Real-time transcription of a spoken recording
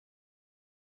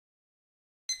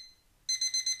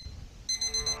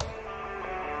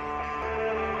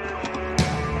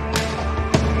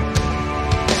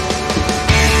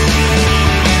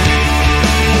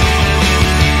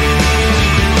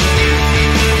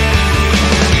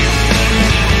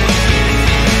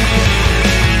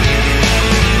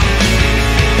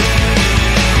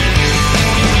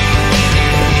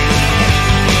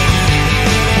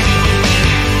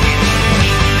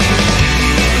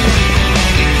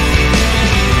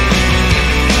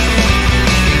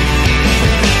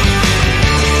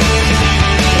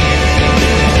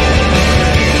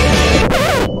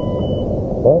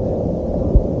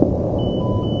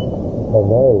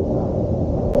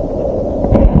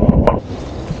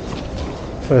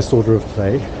first order of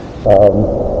play.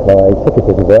 My ticket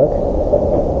didn't work,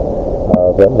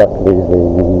 but luckily the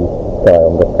guy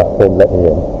on the platform let me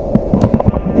in.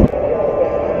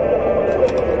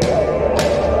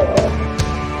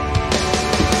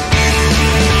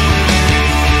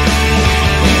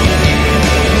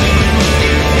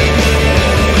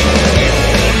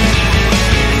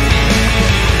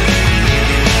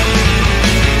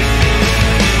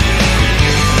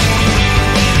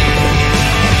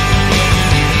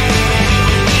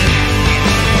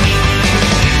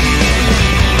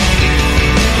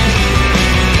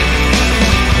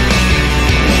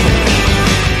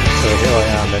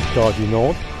 Gare du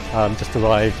Nord, just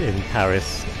arrived in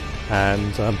Paris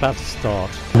and I'm about to start.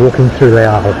 Walking through Les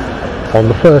Halles on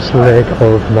the first leg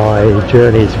of my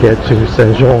journey to get to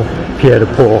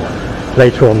Saint-Jean-Pied-de-Port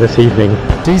later on this evening.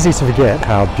 It's easy to forget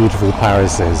how beautiful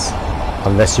Paris is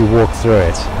unless you walk through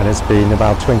it, and it's been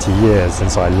about 20 years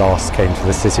since I last came to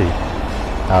the city.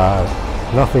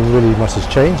 Nothing really much has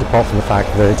changed apart from the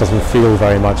fact that it doesn't feel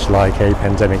very much like a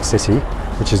pandemic city,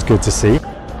 which is good to see.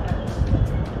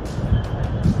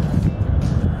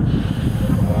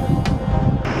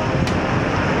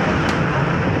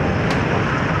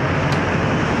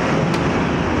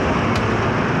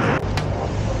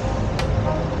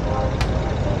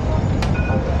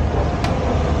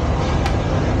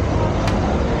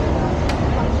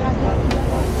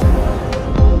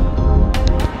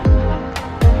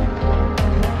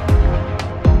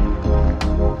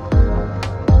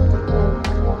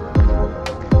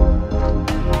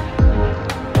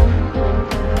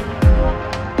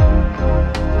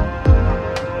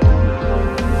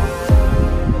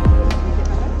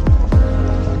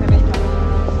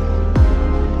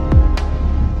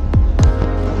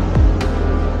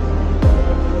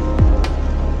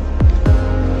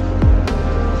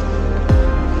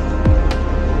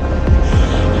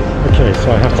 So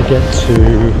I have to get to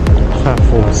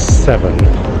platform 7